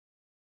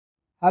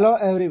Hello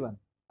everyone,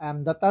 I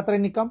am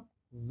Dattatrenikam.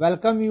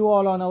 Welcome you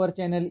all on our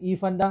channel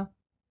eFunda.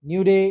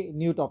 New day,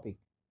 new topic.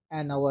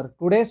 And our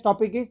today's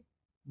topic is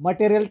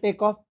material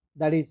takeoff,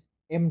 that is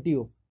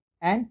MTO.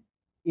 And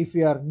if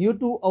you are new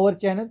to our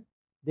channel,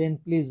 then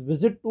please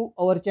visit to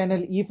our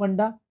channel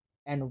eFunda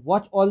and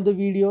watch all the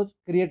videos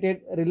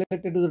created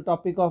related to the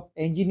topic of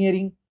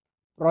engineering,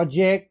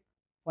 project,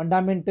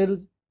 fundamentals,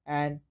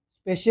 and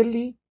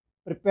specially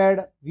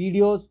prepared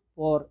videos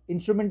for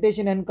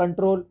instrumentation and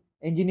control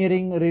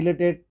engineering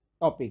related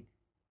topic.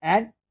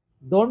 And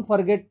don't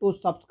forget to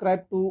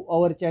subscribe to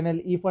our channel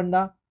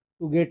eFunda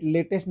to get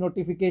latest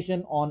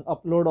notification on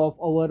upload of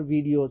our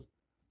videos.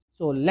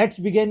 So let's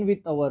begin with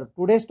our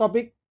today's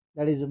topic,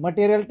 that is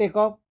material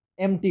takeoff,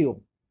 MTO.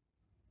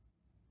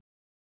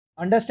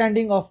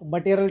 Understanding of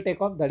material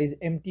takeoff, that is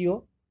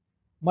MTO.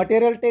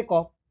 Material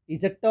takeoff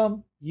is a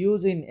term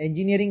used in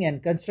engineering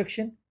and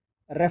construction,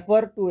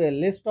 refer to a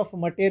list of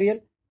material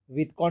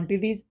with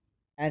quantities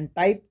and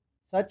types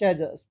such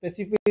as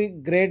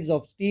specific grades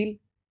of steel,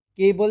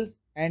 cables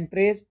and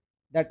trays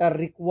that are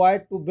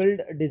required to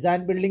build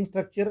design building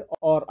structure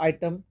or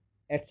item,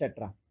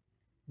 etc.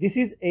 This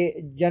is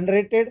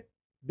generated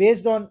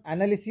based on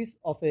analysis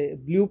of a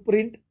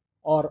blueprint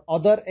or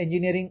other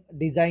engineering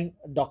design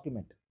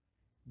document.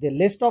 The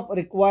list of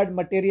required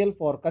material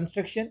for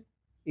construction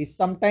is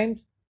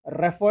sometimes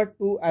referred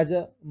to as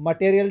a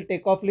material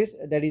takeoff list,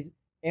 that is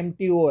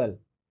MTOL.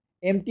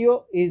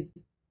 MTO is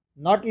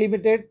not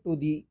limited to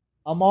the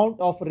amount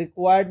of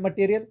required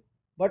material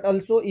but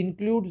also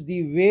includes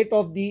the weight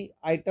of the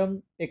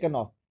item taken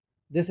off.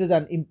 This is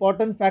an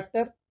important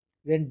factor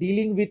when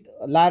dealing with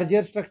a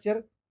larger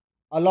structure,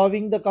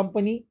 allowing the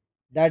company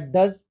that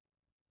does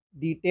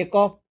the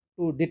takeoff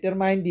to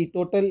determine the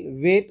total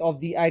weight of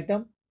the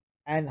item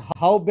and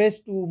how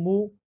best to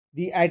move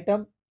the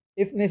item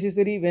if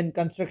necessary when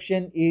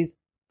construction is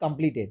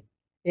completed.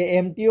 A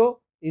MTO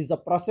is the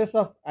process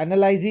of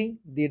analyzing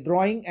the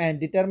drawing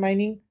and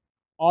determining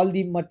all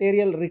the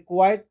material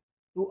required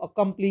to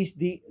accomplish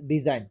the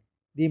design.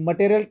 The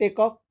material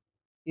takeoff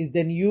is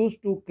then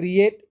used to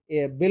create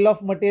a bill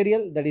of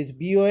material, that is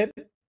BOM.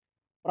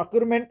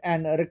 Procurement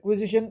and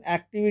requisition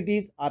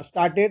activities are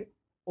started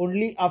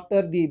only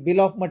after the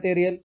bill of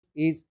material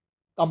is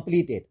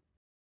completed.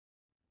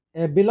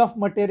 A bill of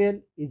material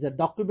is a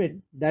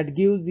document that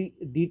gives the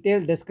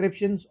detailed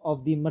descriptions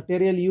of the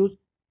material used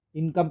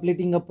in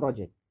completing a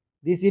project.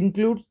 This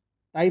includes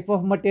type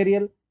of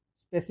material,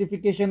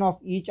 specification of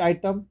each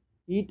item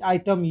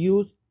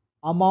used,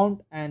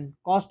 amount and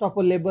cost of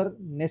a labor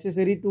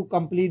necessary to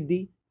complete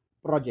the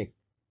project.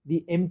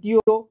 The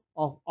MTO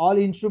of all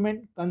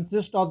instrument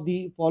consists of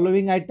the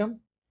following item: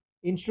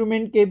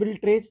 instrument cable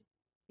trays,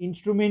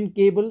 instrument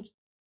cables,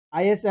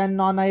 IS and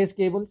non-IS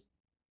cables,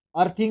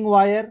 earthing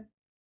wire,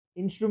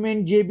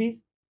 instrument JBs,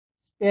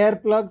 spare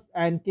plugs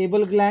and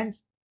cable glands,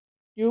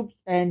 tubes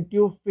and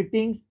tube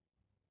fittings,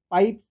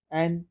 pipes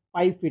and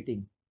pipe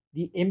fitting.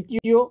 The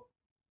MTO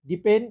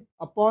depend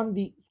upon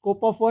the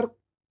scope of work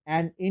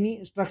and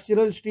any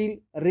structural steel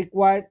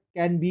required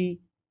can be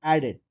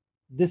added.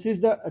 This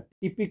is the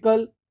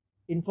typical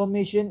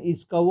information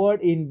is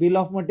covered in bill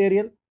of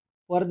material.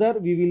 Further,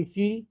 we will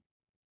see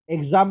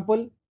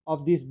example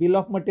of this bill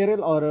of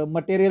material or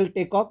material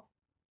takeoff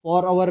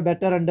for our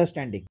better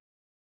understanding.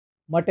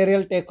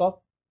 Material takeoff,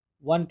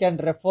 one can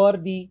refer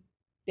the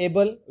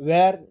table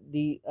where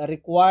the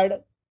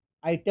required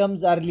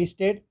items are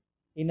listed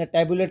in a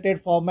tabulated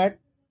format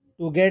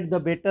to get the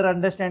better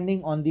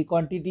understanding on the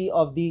quantity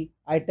of the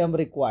item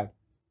required.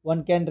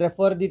 One can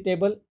refer the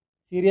table,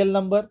 serial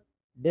number,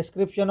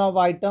 description of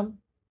item,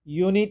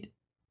 unit,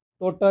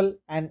 total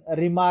and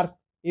remark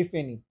if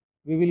any.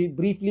 We will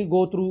briefly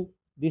go through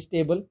this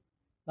table.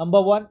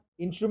 Number 1,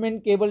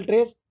 instrument cable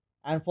trays,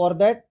 and for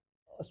that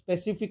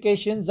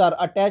specifications are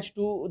attached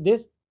to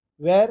this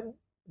where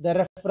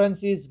the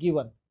reference is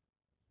given.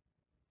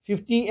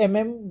 50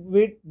 mm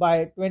width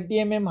by 20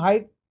 mm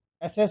height,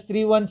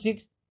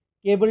 SS316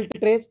 cable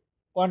trays,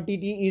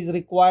 quantity is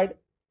required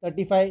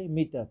 35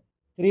 meter.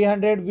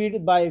 300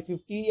 width by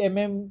 50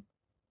 mm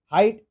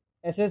height,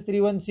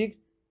 SS316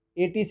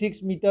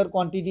 86 meter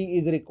quantity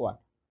is required.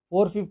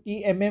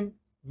 450 mm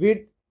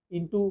width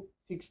into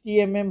 60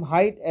 mm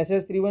height,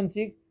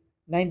 SS316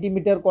 90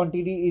 meter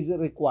quantity is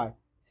required.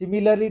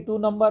 Similarly, 2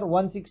 number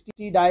 160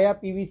 dia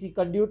PVC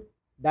conduit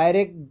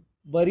direct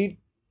buried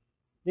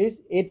this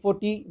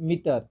 840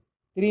 meter.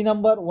 3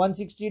 number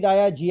 160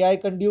 dia GI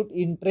conduit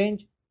in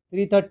trench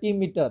 330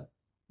 meter.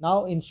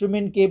 Now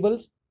instrument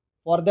cables,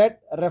 for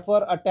that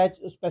refer attached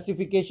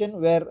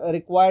specification where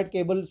required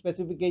cable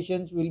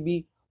specifications will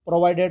be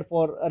provided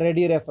for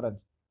ready reference.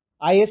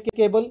 IS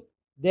cable,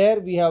 there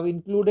we have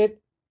included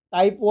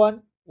type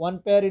 1 1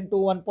 pair into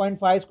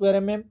 1.5 square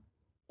mm,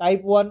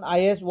 type 1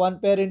 IS 1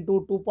 pair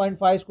into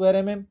 2.5 square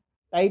mm,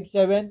 type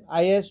 7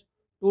 IS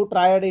 2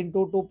 triad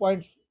into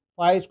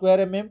 2.5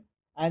 square mm,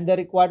 and the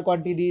required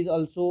quantity is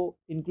also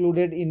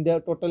included in the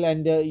total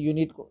and the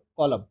unit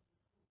column.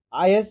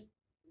 IS,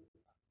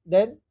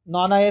 then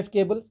non-IS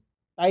cables,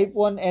 type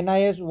 1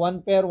 NIS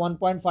 1 pair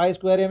 1.5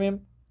 square mm,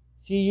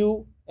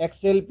 CU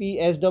XLP,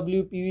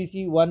 SW,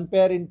 PVC 1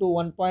 pair into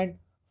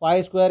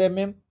 1.5 square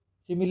mm.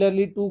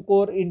 Similarly 2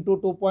 core into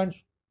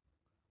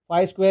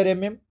 2.5 square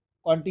mm.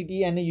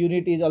 Quantity and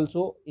unit is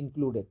also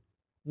included.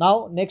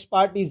 Now next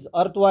part is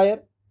earth wire,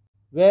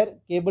 where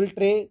cable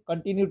tray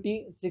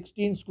continuity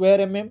 16 square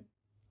mm,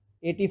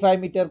 85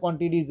 meter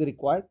quantity is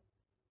required.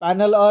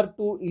 Panel earth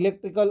to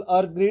electrical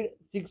earth grid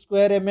 6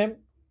 square mm,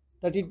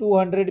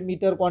 3200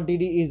 meter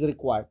quantity is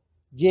required.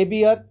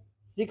 JB earth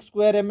 6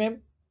 square mm,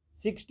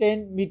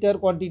 610 meter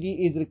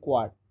quantity is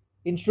required.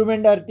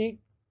 Instrument earthing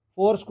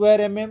 4 square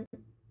mm,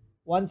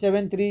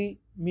 173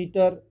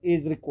 meter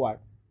is required.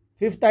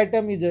 Fifth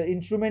item is the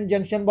instrument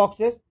junction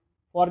boxes.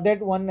 For that,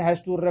 one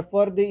has to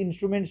refer the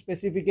instrument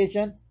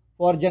specification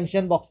for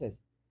junction boxes.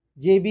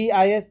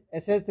 JBIS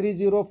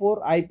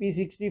SS304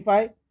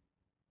 IP65,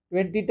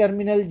 20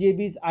 terminal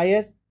JB's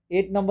IS,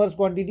 8 numbers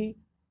quantity,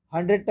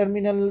 100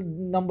 terminal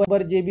number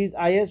JB's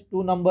IS,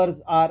 2 numbers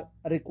are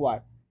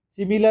required.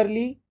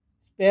 Similarly,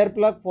 spare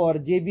plug for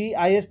JB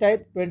IS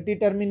type, 20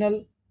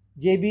 terminal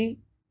JB,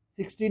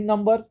 16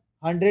 numbers,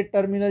 100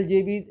 terminal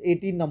JB's,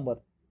 18 number.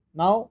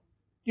 Now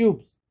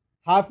tubes,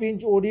 half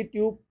inch OD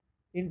tube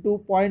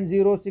into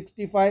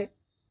 0.065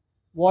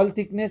 wall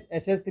thickness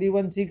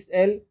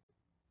SS316L,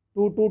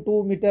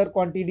 222 meter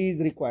quantity is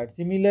required.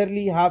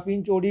 Similarly, half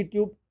inch OD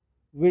tube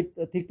with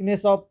a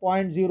thickness of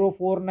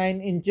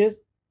 0.049 inches,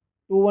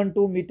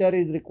 212 meter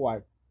is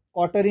required.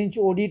 Quarter inch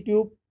OD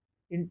tube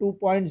into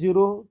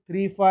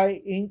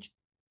 0.035 inch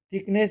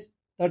thickness,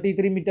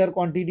 33 meter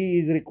quantity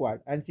is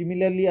required. And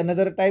similarly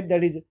another type,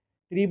 that is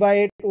 3 by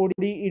 8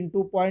 OD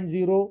into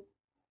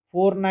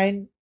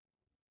 0.049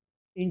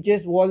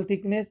 inches wall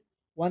thickness,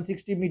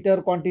 160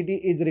 meter quantity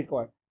is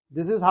required.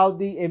 This is how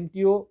the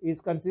MTO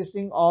is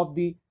consisting of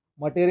the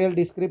material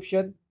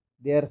description,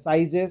 their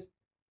sizes,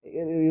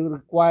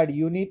 required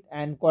unit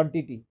and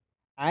quantity.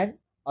 And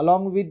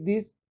along with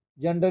this,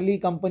 generally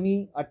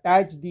company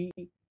attach the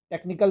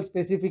technical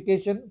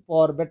specification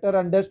for better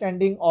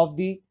understanding of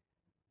the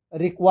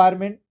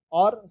requirement,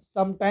 or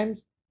sometimes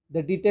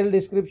the detailed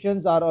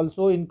descriptions are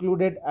also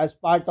included as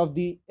part of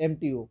the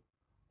MTO.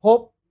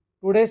 Hope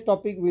today's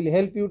topic will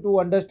help you to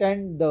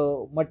understand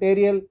the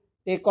material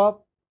takeoff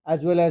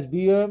as well as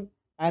BOM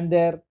and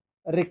their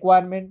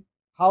requirement,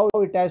 how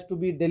it has to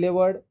be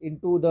delivered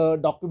into the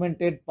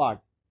documented part.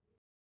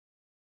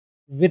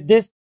 With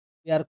this,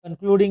 we are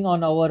concluding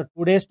on our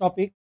today's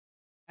topic,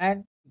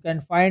 and you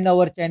can find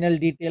our channel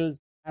details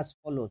as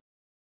follows.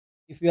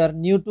 If you are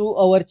new to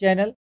our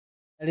channel,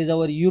 that is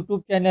our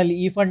YouTube channel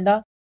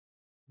eFunda,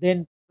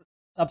 then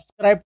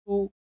subscribe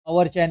to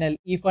our channel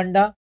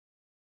eFunda,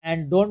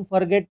 and don't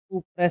forget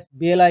to press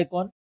bell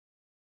icon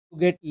to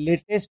get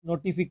latest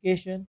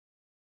notification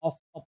of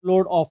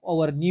upload of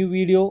our new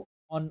video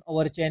on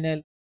our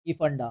channel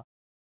eFunda.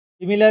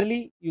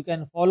 Similarly, you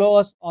can follow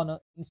us on a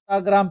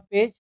Instagram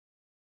page.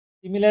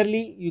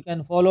 Similarly, you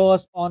can follow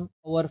us on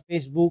our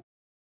Facebook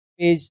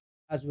page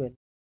as well.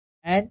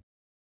 And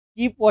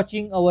keep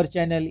watching our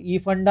channel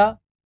eFunda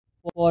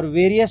for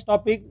various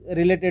topics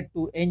related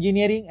to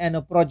engineering and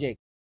a project.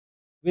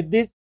 With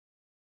this,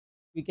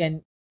 we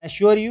can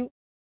assure you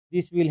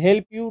this will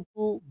help you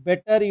to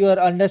better your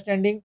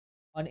understanding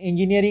on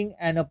engineering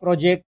and a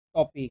project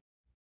topic.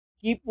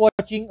 Keep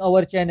watching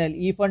our channel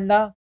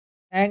eFunda.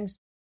 Thanks.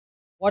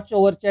 Watch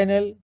our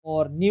channel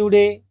for new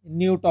day,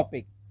 new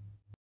topic.